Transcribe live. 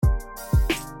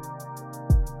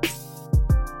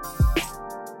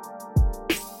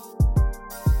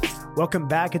Welcome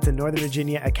back. It's a Northern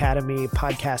Virginia Academy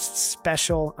podcast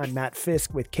special. I'm Matt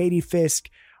Fisk with Katie Fisk,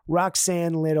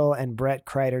 Roxanne Little, and Brett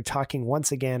Kreider talking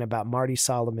once again about Marty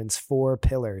Solomon's 4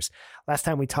 pillars. Last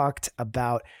time we talked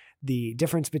about the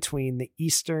difference between the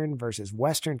Eastern versus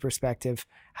Western perspective,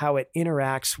 how it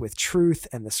interacts with truth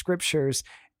and the scriptures,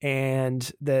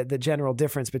 and the general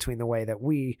difference between the way that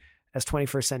we as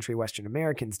 21st century Western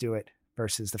Americans do it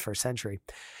versus the first century.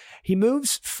 He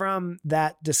moves from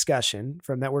that discussion,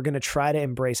 from that we're going to try to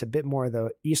embrace a bit more of the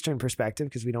Eastern perspective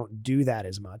because we don't do that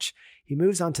as much. He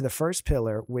moves on to the first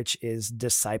pillar, which is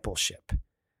discipleship.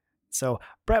 So,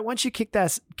 Brett, why don't you kick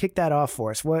that off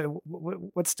for us?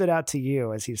 What stood out to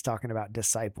you as he's talking about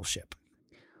discipleship?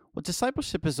 Well,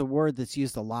 discipleship is a word that's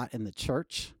used a lot in the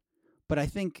church, but I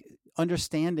think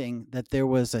understanding that there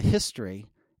was a history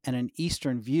and an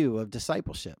Eastern view of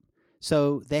discipleship.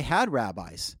 So they had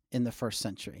rabbis in the first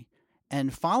century,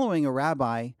 and following a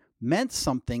rabbi meant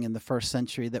something in the first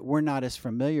century that we're not as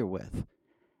familiar with.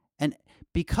 And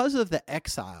because of the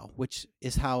exile, which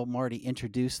is how Marty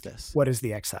introduced this. What is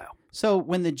the exile? So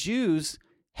when the Jews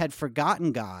had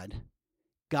forgotten God,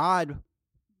 God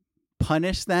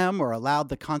punished them or allowed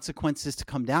the consequences to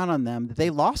come down on them.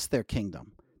 They lost their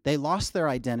kingdom. They lost their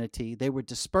identity. They were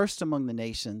dispersed among the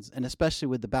nations, and especially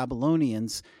with the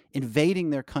Babylonians invading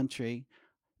their country,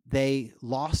 they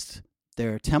lost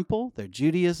their temple, their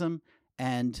Judaism,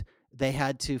 and they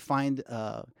had to find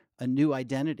a new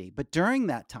identity. But during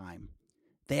that time,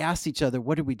 they asked each other,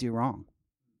 what did we do wrong?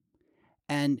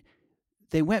 And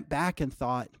they went back and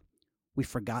thought, we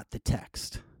forgot the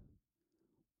text.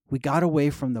 We got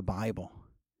away from the Bible.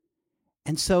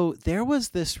 And so there was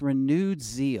this renewed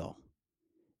zeal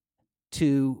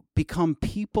to become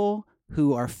people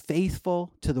who are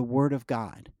faithful to the Word of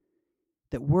God.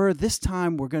 That this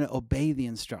time we're going to obey the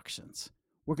instructions.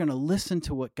 We're going to listen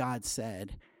to what God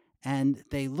said. And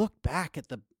they look back at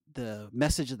the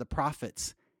message of the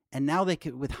prophets, and now they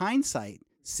could, with hindsight,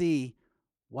 see,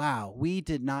 wow, we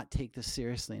did not take this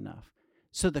seriously enough.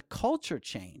 So the culture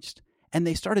changed, and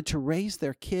they started to raise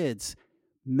their kids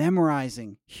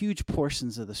memorizing huge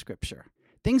portions of the Scripture.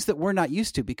 Things that we're not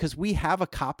used to because we have a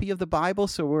copy of the Bible,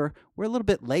 so we're a little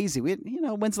bit lazy.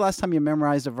 When's the last time you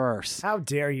memorized a verse? How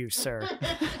dare you, sir?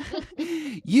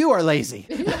 You are lazy.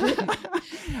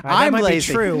 I'm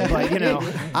lazy. Be true, but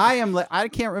I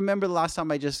can't remember the last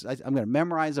time I'm going to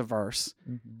memorize a verse.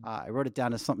 Mm-hmm. I wrote it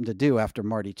down as something to do after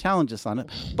Marty challenged us on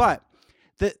it. But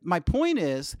my point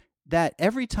is that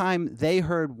every time they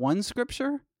heard one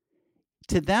scripture,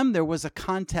 to them there was a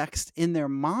context in their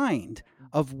mind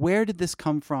of where did this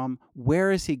come from?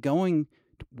 Where is he going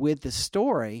with the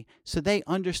story? So they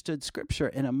understood scripture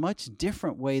in a much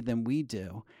different way than we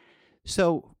do.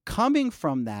 So coming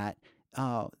from that,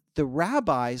 the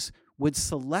rabbis would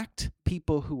select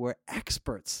people who were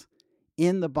experts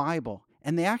in the Bible,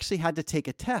 and they actually had to take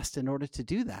a test in order to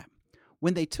do that.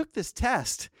 When they took this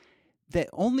test, that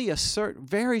only a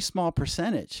very small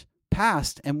percentage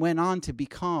passed and went on to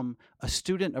become a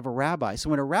student of a rabbi. So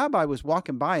when a rabbi was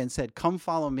walking by and said, "Come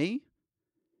follow me,"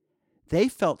 they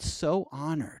felt so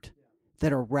honored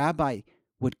that a rabbi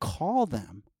would call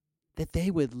them that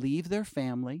they would leave their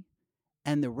family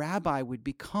and the rabbi would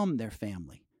become their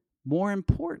family, more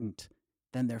important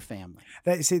than their family.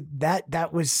 That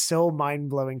was so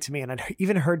mind-blowing to me. And I'd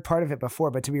even heard part of it before,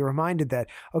 but to be reminded that,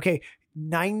 okay,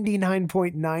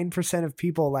 99.9% of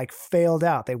people failed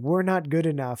out. They were not good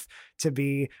enough to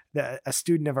be a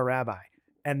student of a rabbi.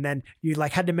 And then you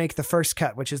had to make the first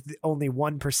cut, which is only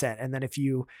 1%. And then if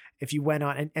you went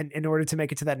on and in order to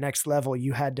make it to that next level,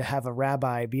 you had to have a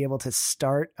rabbi be able to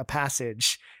start a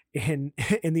passage in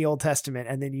the Old Testament,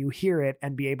 and then you hear it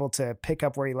and be able to pick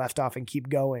up where he left off and keep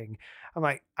going. I'm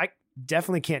like, I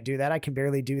definitely can't do that. I can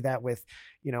barely do that with,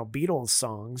 Beatles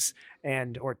songs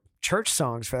or church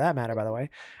songs for that matter, by the way.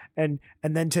 And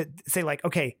then to say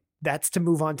okay, that's to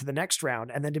move on to the next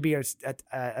round. And then to be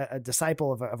a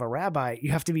disciple of a rabbi,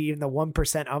 you have to be even the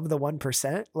 1% of the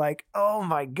 1%. Oh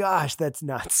my gosh, that's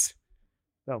nuts.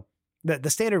 So the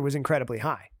standard was incredibly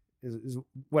high is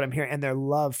what I'm hearing, and their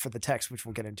love for the text, which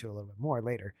we'll get into a little bit more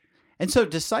later. And so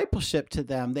discipleship to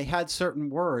them, they had certain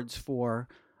words for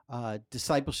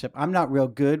discipleship. I'm not real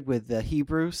good with the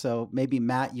Hebrew, so maybe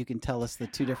Matt, you can tell us the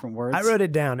two different words. I wrote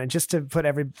it down, and just to put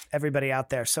everybody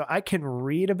out there, so I can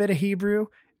read a bit of Hebrew.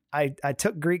 I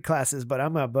took Greek classes, but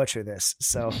I'm gonna butcher this.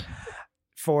 So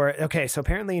so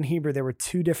apparently in Hebrew there were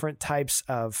 2 different types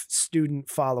of student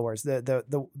followers.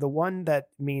 The one that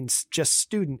means just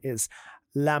student is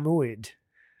lamuid,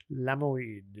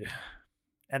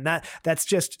 and that's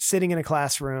just sitting in a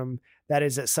classroom. That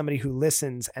is somebody who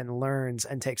listens and learns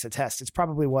and takes a test. It's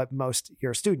probably what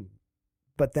you're a student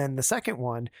But then the second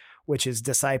one, which is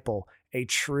disciple, a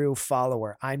true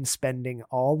follower. I'm spending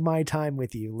all my time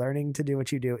with you, learning to do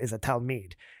what you do, is a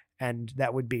talmid. And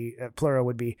that would be, plural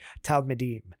would be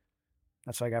talmidim.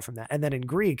 That's what I got from that. And then in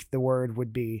Greek, the word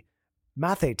would be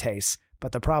mathetes.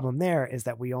 But the problem there is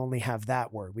that we only have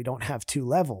that word. We don't have two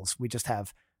levels. We just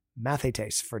have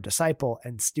mathetes for disciple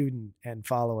and student and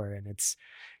follower. And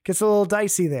gets a little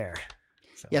dicey there.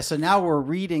 So. Yeah, so now we're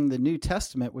reading the New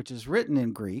Testament, which is written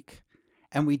in Greek,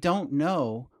 and we don't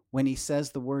know when he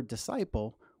says the word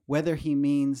disciple, whether he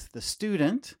means the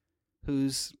student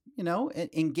who's,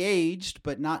 engaged,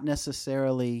 but not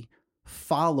necessarily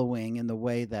following in the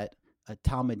way that a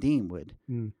talmidim would.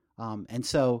 And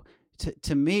so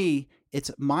to me,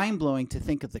 it's mind-blowing to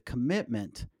think of the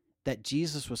commitment that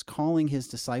Jesus was calling his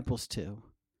disciples to.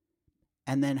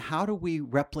 And then how do we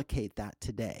replicate that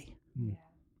today?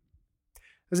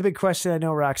 There's a big question. I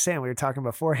know, Roxanne, we were talking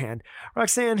beforehand.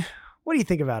 Roxanne, what do you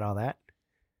think about all that?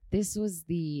 This was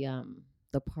the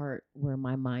part where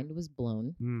my mind was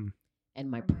blown, and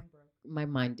my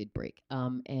mind did break.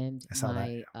 And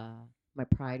my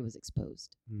pride was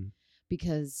exposed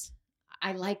because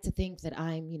I like to think that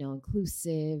I'm,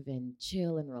 inclusive and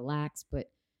chill and relaxed. But,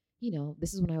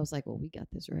 this is when I was like, well, we got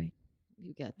this right.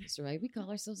 You got this right. We call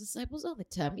ourselves disciples all the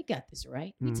time. We got this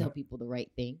right. We tell people the right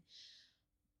thing.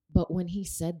 But when he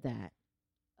said that,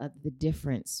 the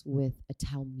difference with a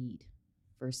talmid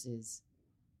versus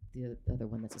the other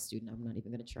one that's a student, I'm not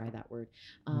even going to try that word.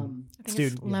 I think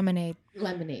it's lemonade.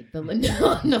 Lemonade.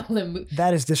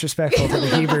 That is disrespectful to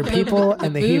the Hebrew people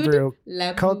and the Hebrew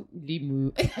cult.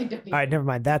 All right, never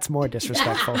mind. That's more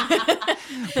disrespectful.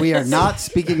 We are not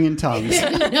speaking in tongues.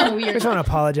 No, we are. I just want to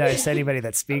apologize to anybody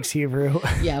that speaks Hebrew.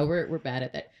 Yeah, we're bad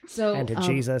at that. So and to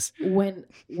Jesus. When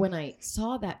I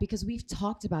saw that, because we've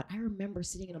talked about, I remember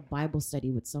sitting in a Bible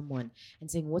study with someone and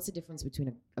saying, what's the difference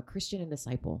between a Christian and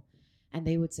disciple? And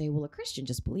they would say, well, a Christian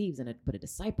just believes in it, but a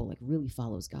disciple really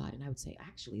follows God. And I would say,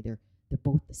 actually, they're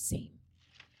both the same.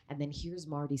 And then here's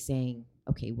Marty saying,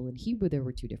 okay, well, in Hebrew, there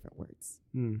were two different words,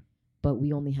 but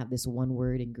we only have this one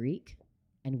word in Greek,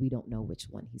 and we don't know which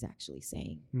one he's actually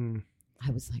saying.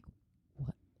 I was like,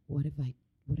 what have I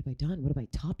done? What have I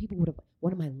taught people?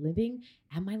 What am I living?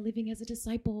 Am I living as a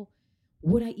disciple?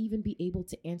 Would I even be able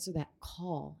to answer that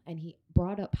call? And he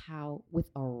brought up how with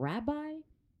a rabbi,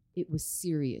 it was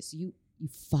serious. You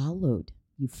followed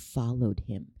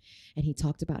him. And he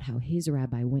talked about how his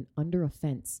rabbi went under a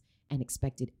fence and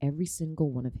expected every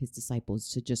single one of his disciples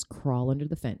to just crawl under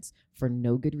the fence for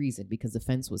no good reason, because the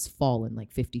fence was fallen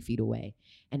like 50 feet away.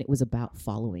 And it was about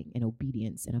following and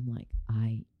obedience. And I'm like,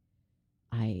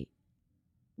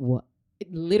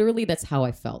 literally, that's how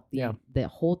I felt. The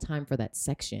whole time for that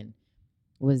section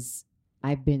was,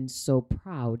 I've been so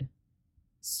proud,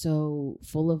 so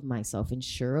full of myself and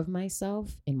sure of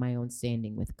myself in my own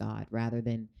standing with God, rather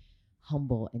than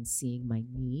humble and seeing my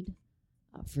need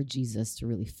for Jesus to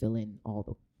really fill in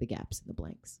all the gaps and the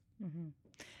blanks.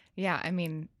 Yeah, I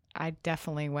mean, I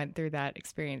definitely went through that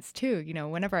experience too.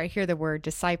 Whenever I hear the word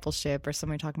discipleship or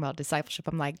someone talking about discipleship,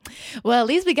 I'm like, well, at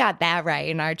least we got that right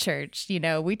in our church.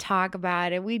 We talk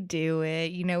about it, we do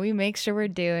it, we make sure we're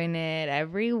doing it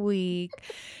every week.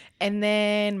 And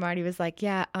then Marty was like,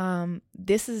 yeah,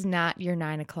 this is not your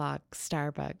 9:00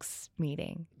 Starbucks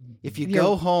meeting. If you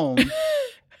go home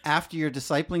after your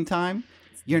discipling time,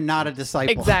 you're not a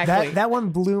disciple. Exactly. That one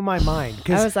blew my mind.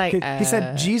 I was like, he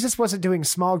said Jesus wasn't doing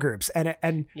small groups. And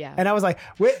I was like,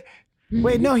 wait,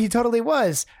 no, he totally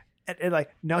was. And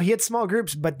like, no, he had small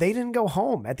groups, but they didn't go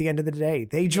home at the end of the day.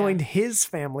 They joined his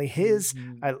family,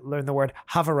 I learned the word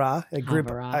havara,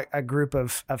 a group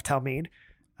of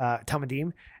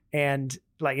talmidim. And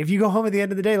like, if you go home at the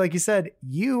end of the day, like you said,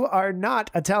 you are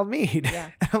not a talmid. Yeah.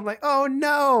 And I'm like, oh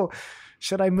no.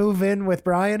 Should I move in with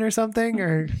Brian or something?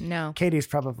 Or no? Katie's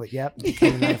probably,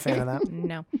 Katie's not a fan of that.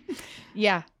 No.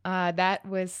 Yeah, that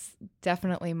was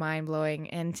definitely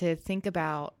mind-blowing. And to think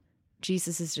about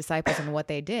Jesus's disciples and what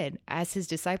they did. As his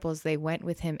disciples, they went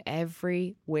with him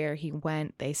everywhere he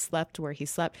went. They slept where he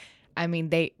slept. I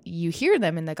mean, you hear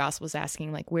them in the Gospels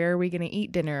asking, like, where are we going to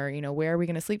eat dinner? Where are we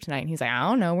going to sleep tonight? And he's like, I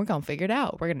don't know. We're going to figure it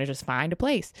out. We're going to just find a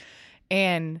place.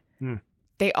 And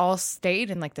they all stayed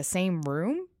in like the same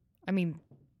room. I mean,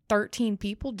 13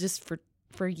 people just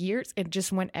for years, and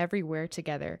just went everywhere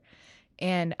together.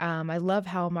 And I love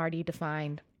how Marty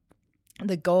defined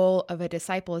the goal of a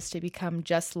disciple is to become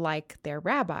just like their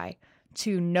rabbi,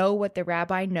 to know what the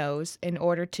rabbi knows in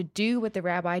order to do what the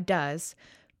rabbi does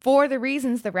for the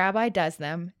reasons the rabbi does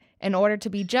them, in order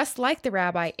to be just like the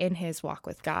rabbi in his walk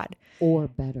with God. Or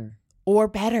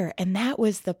better. And that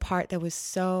was the part that was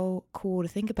so cool to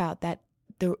think about, that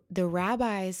the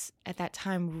rabbis at that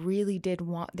time really did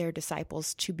want their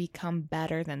disciples to become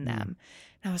better than them.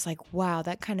 And I was like, wow,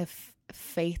 that kind of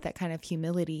faith, that kind of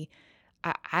humility,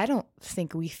 I don't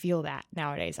think we feel that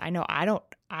nowadays. I know I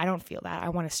don't feel that. I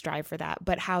want to strive for that.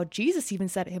 But how Jesus even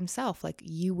said it himself, like,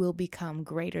 you will become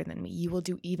greater than me. You will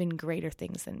do even greater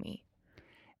things than me.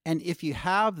 And if you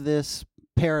have this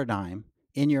paradigm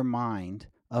in your mind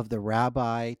of the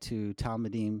rabbi to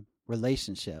Talmudim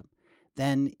relationship,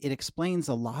 then it explains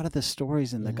a lot of the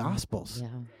stories in the Gospels. Yeah.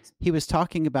 He was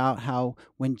talking about how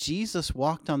when Jesus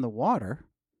walked on the water,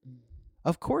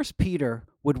 of course Peter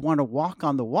would want to walk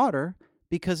on the water,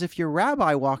 because if your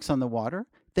rabbi walks on the water,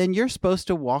 then you're supposed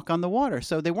to walk on the water.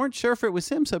 So they weren't sure if it was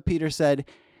him. So Peter said,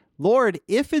 Lord,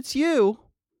 if it's you,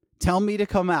 tell me to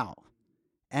come out.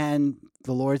 And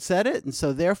the Lord said it. And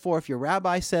so therefore, if your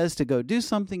rabbi says to go do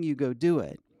something, you go do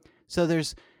it. So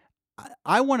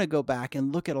I want to go back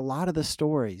and look at a lot of the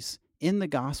stories in the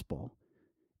gospel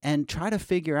and try to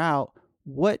figure out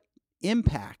what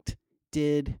impact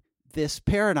did this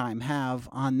paradigm have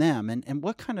on them, and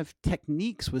what kind of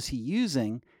techniques was he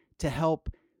using to help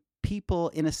people,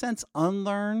 in a sense,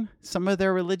 unlearn some of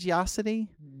their religiosity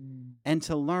and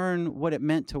to learn what it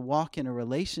meant to walk in a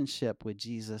relationship with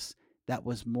Jesus that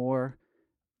was more,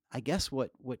 I guess,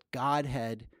 what God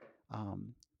had,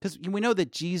 because we know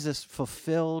that Jesus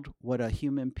fulfilled what a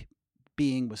human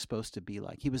being was supposed to be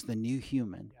like. He was the new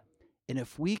human. Yeah. And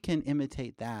if we can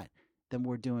imitate that, then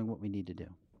we're doing what we need to do.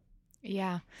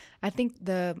 Yeah. I think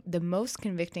the most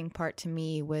convicting part to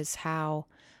me was how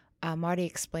Marty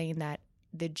explained that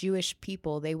the Jewish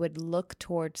people, they would look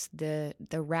towards the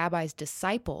rabbi's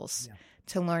disciples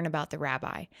to learn about the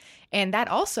rabbi. And that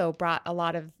also brought a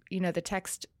lot of, the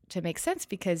text to make sense,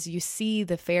 because you see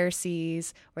the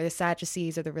Pharisees or the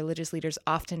Sadducees or the religious leaders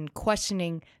often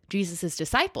questioning Jesus's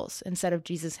disciples instead of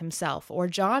Jesus himself, or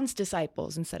John's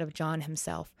disciples instead of John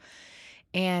himself.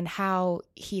 And how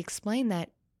he explained that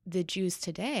the Jews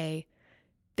today,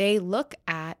 they look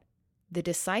at the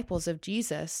disciples of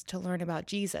Jesus to learn about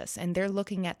Jesus, and they're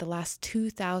looking at the last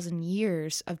 2,000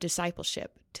 years of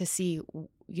discipleship to see,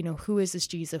 who is this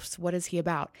Jesus? What is he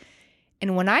about?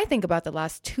 And when I think about the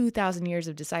last 2,000 years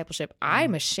of discipleship,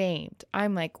 I'm ashamed.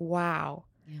 I'm like, wow.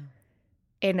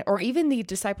 Yeah. Or even the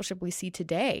discipleship we see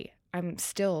today, I'm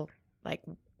still like,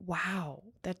 wow,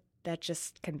 that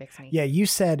just convicts me. Yeah, you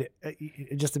said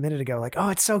just a minute ago, like, oh,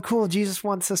 it's so cool. Jesus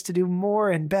wants us to do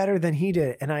more and better than he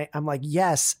did. And I'm like,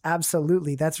 yes,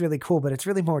 absolutely. That's really cool. But it's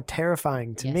really more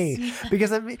terrifying to me,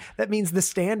 because that means the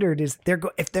standard is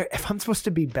if I'm supposed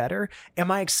to be better,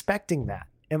 am I expecting that?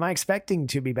 Am I expecting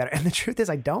to be better? And the truth is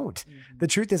I don't. Mm-hmm. The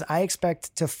truth is I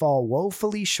expect to fall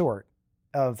woefully short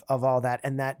of all that.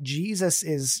 And that Jesus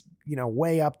is,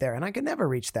 way up there, and I could never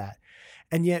reach that.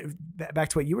 And yet, back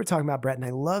to what you were talking about, Brett, and I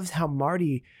loved how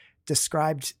Marty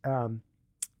described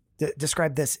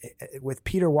this with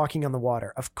Peter walking on the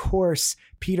water. Of course,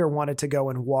 Peter wanted to go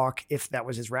and walk, if that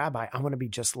was his rabbi. I want to be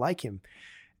just like him.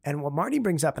 And what Marty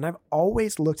brings up, and I've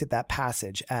always looked at that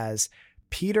passage as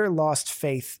Peter lost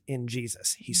faith in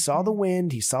Jesus. He saw the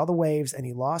wind, he saw the waves, and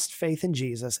he lost faith in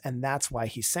Jesus, and that's why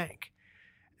he sank.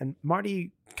 And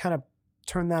Marty kind of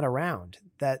turned that around,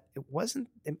 that it wasn't,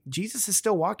 Jesus is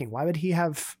still walking. Why would he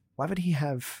have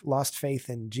lost faith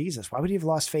in Jesus? Why would he have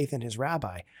lost faith in his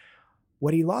rabbi?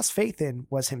 What he lost faith in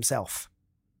was himself.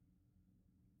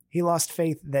 He lost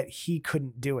faith that he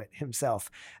couldn't do it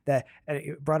himself. That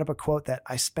it brought up a quote that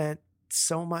I spent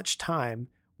so much time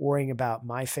worrying about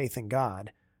my faith in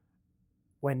God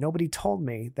when nobody told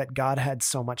me that God had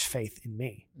so much faith in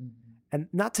me. Mm-hmm. And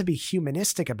not to be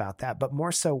humanistic about that, but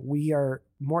more so we are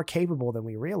more capable than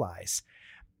we realize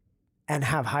and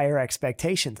have higher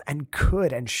expectations and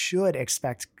could and should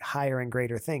expect higher and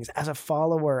greater things. As a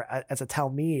follower, as a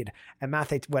Talmud,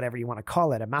 whatever you want to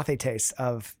call it, a mathetes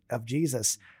of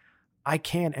Jesus, I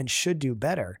can and should do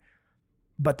better.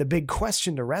 But the big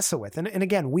question to wrestle with, and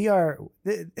again,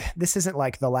 this isn't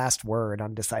like the last word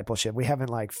on discipleship. We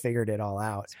haven't like figured it all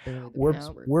out.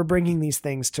 We're bringing these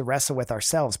things to wrestle with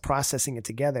ourselves, processing it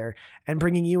together, and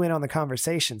bringing you in on the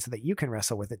conversation so that you can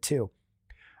wrestle with it too.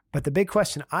 But the big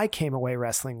question I came away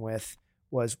wrestling with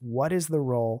was, what is the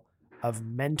role of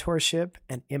mentorship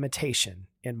and imitation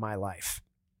in my life?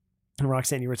 And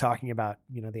Roxanne, you were talking about,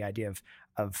 the idea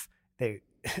of they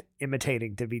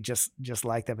imitating to be just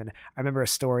like them. And I remember a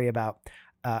story about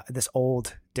this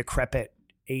old, decrepit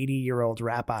 80-year-old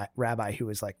rabbi who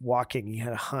was like walking. He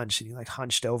had a hunch and he like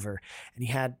hunched over, and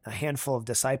he had a handful of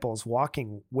disciples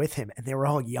walking with him, and they were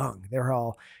all young. They were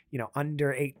all,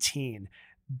 under 18,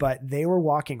 but they were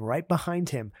walking right behind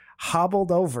him,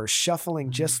 hobbled over, shuffling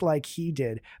just like he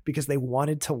did, because they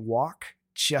wanted to walk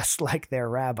just like their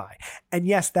rabbi. And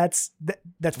yes, that's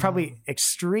probably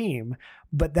extreme,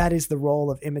 but that is the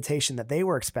role of imitation that they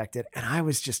were expected. And I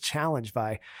was just challenged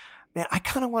by, man, I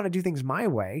kind of want to do things my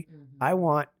way. Mm-hmm. I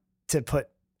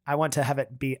want to have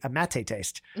it be a mate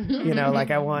taste, like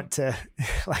I want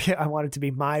it to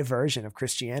be my version of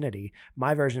Christianity,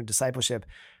 my version of discipleship.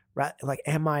 Like,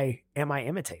 am I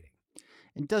imitating?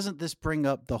 And doesn't this bring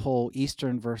up the whole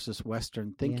Eastern versus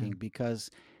Western thinking? Yeah. Because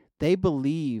they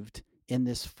believed in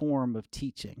this form of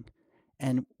teaching.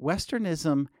 And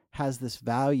Westernism has this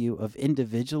value of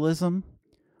individualism,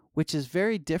 which is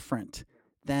very different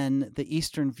than the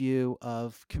Eastern view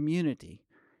of community.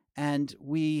 And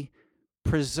we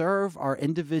preserve our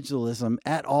individualism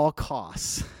at all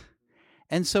costs.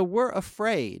 And so we're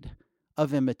afraid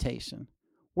of imitation.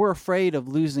 We're afraid of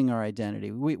losing our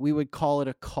identity. We would call it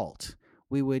a cult.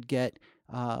 We would get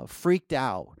freaked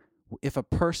out if a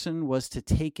person was to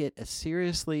take it as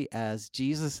seriously as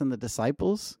Jesus and the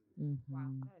disciples. Mm-hmm. Wow,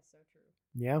 that is so true.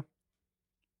 Yeah.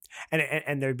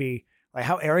 And there'd be like,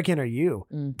 how arrogant are you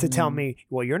to tell me,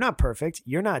 well, you're not perfect.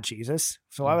 You're not Jesus.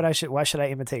 So why should I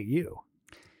imitate you?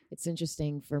 It's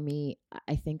interesting for me.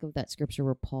 I think of that scripture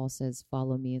where Paul says,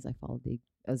 "Follow me as I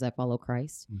follow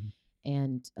Christ." Mm-hmm.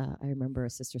 And I remember a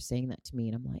sister saying that to me,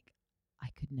 and I'm like, I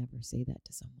could never say that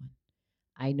to someone.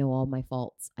 I know all my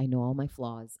faults. I know all my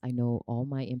flaws. I know all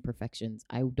my imperfections.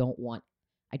 I don't want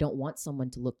someone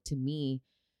to look to me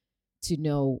to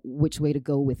know which way to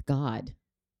go with God,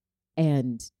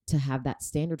 and to have that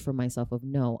standard for myself of,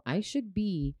 no, I should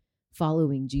be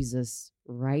following Jesus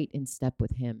right in step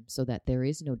with him, so that there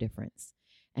is no difference.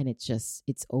 And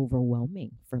it's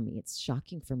overwhelming for me. It's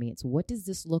shocking for me. It's, what does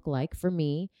this look like for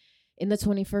me in the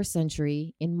 21st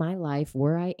century, in my life,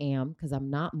 where I am? Because I'm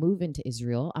not moving to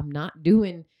Israel. I'm not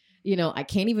doing, I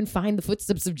can't even find the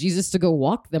footsteps of Jesus to go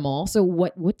walk them all. So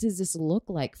what does this look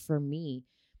like for me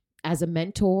as a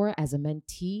mentor, as a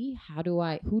mentee?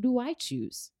 Who do I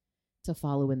choose to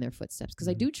follow in their footsteps? Because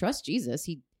I do trust Jesus.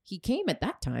 He came at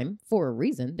that time for a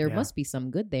reason. There must be some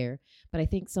good there. But I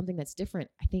think something that's different,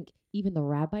 I think even the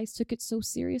rabbis took it so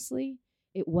seriously.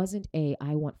 It wasn't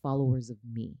I want followers of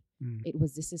me. It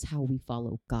was, this is how we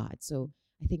follow God. So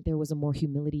I think there was a more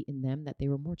humility in them, that they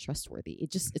were more trustworthy.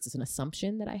 It's an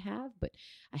assumption that I have, but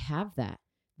I have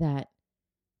that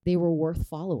they were worth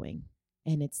following.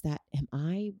 And it's that, am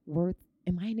I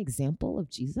an example of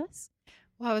Jesus?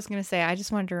 Well, I was going to say, I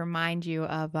just wanted to remind you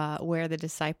of where the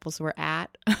disciples were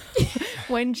at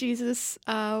when Jesus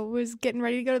was getting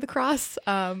ready to go to the cross.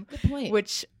 Good point.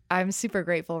 Which I'm super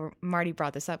grateful Marty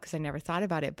brought this up, because I never thought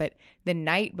about it. But the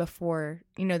night before,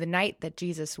 the night that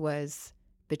Jesus was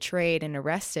betrayed and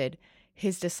arrested,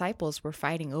 his disciples were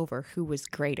fighting over who was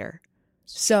greater.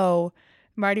 So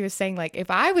Marty was saying, like,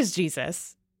 if I was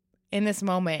Jesus in this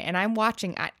moment and I'm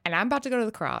watching and I'm about to go to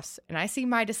the cross and I see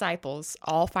my disciples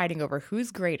all fighting over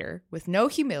who's greater with no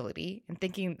humility and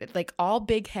thinking like all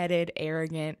big-headed,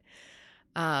 arrogant,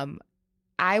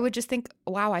 I would just think,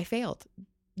 wow, I failed.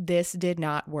 This did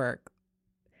not work.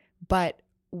 But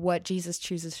what Jesus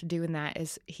chooses to do in that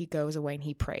is he goes away and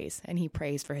he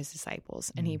prays for his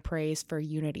disciples, and he prays for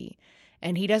unity.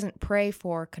 And he doesn't pray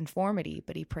for conformity,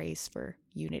 but he prays for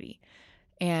unity.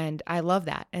 And I love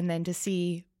that. And then to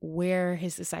see where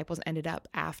his disciples ended up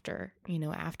after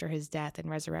his death and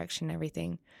resurrection and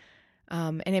everything.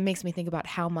 And it makes me think about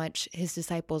how much his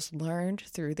disciples learned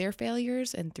through their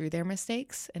failures and through their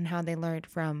mistakes, and how they learned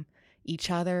from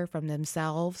each other, from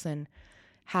themselves, and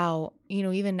how,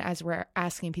 even as we're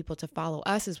asking people to follow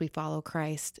us as we follow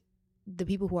Christ, the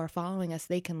people who are following us,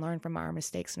 they can learn from our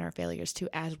mistakes and our failures too,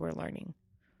 as we're learning.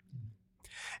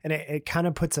 And it kind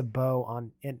of puts a bow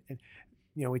on,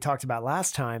 we talked about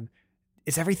last time,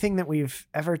 is everything that we've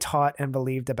ever taught and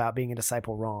believed about being a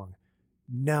disciple wrong?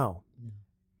 No.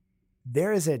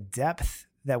 There is a depth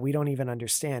that we don't even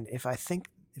understand. If I think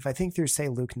through, say,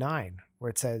 Luke 9,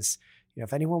 where it says,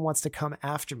 if anyone wants to come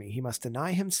after me, he must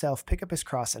deny himself, pick up his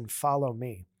cross, and follow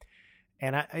me.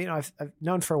 And I've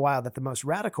known for a while that the most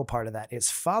radical part of that is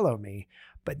follow me.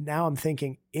 But now I'm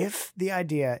thinking, if the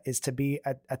idea is to be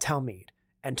a Talmud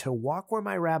and to walk where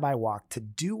my rabbi walked, to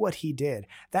do what he did,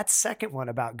 that second one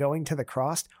about going to the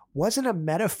cross wasn't a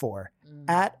metaphor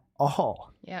at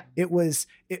all. Yeah. It was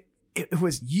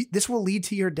this will lead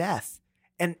to your death.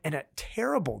 And a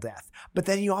terrible death. But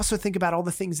then you also think about all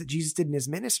the things that Jesus did in his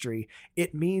ministry.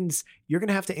 It means you're going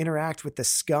to have to interact with the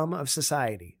scum of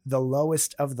society, the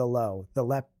lowest of the low, the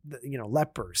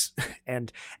lepers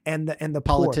and the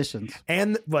Politicians.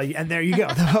 poor, and there you go,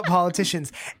 the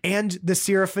politicians and the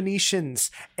Syrophoenicians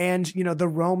and the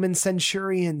Roman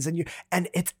centurions and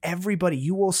it's everybody.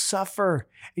 You will suffer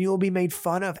and you will be made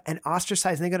fun of and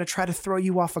ostracized, and they're going to try to throw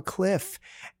you off a cliff.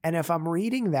 And if I'm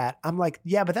reading that, I'm like,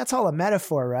 yeah, but that's all a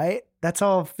metaphor, right? That's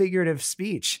all figurative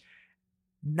speech.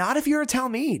 Not if you're a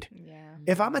Talmud. Yeah.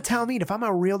 If I'm a Talmud, if I'm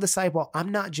a real disciple,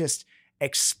 I'm not just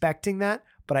expecting that,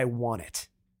 but I want it.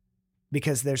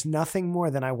 Because there's nothing more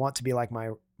than I want to be like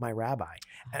my rabbi.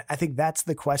 And I think that's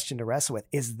the question to wrestle with.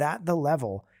 Is that the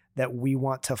level that we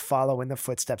want to follow in the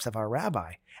footsteps of our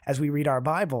rabbi? As we read our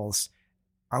Bibles,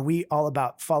 are we all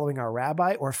about following our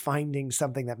rabbi or finding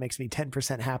something that makes me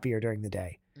 10% happier during the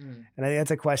day? And I think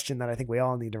that's a question that I think we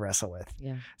all need to wrestle with.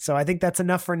 Yeah. So I think that's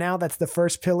enough for now. That's the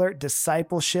first pillar,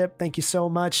 discipleship. Thank you so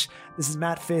much. This is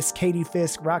Matt Fisk, Katie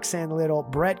Fisk, Roxanne Little,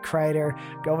 Brett Kreider,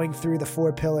 going through the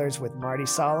 4 pillars with Marty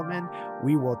Solomon.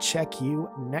 We will check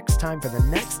you next time for the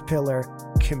next pillar,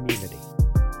 community.